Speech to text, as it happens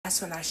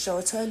That's when I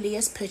showed her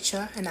Leah's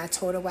picture, and I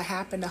told her what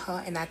happened to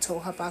her, and I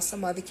told her about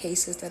some other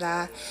cases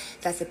that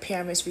the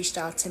parents reached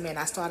out to me, and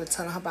I started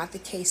telling her about the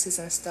cases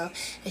and stuff.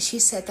 And she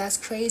said, that's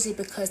crazy,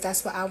 because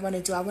that's what I want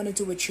to do. I want to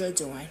do what you're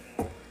doing.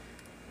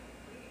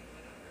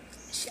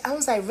 I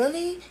was like,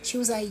 really? She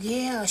was like,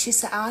 yeah. She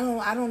said,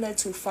 I don't live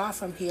too far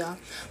from here,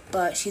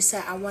 but she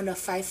said, I want to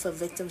fight for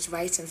victims'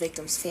 rights and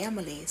victims'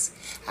 families.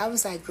 I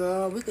was like,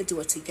 girl, we could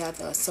do it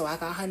together. So I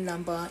got her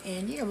number,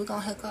 and yeah, we're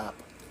gonna hook up.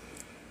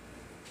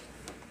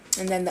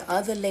 And then the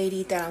other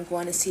lady that I'm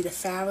going to see, the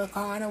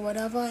Farrakhan or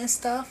whatever and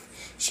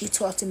stuff, she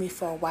talked to me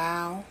for a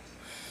while.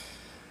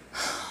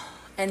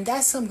 And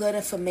that's some good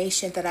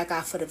information that I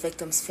got for the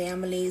victims'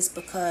 families,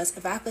 because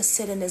if I could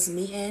sit in this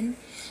meeting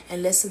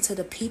and listen to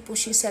the people,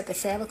 she said, the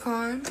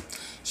Farrakhan,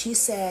 she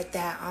said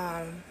that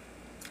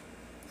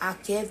I'll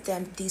give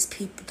them, these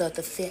people,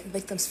 the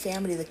victims'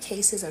 family, the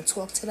cases, and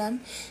talk to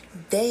them.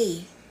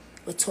 They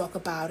would talk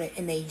about it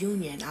in their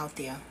union out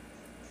there.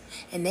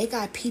 And they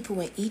got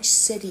people in each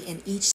city, in each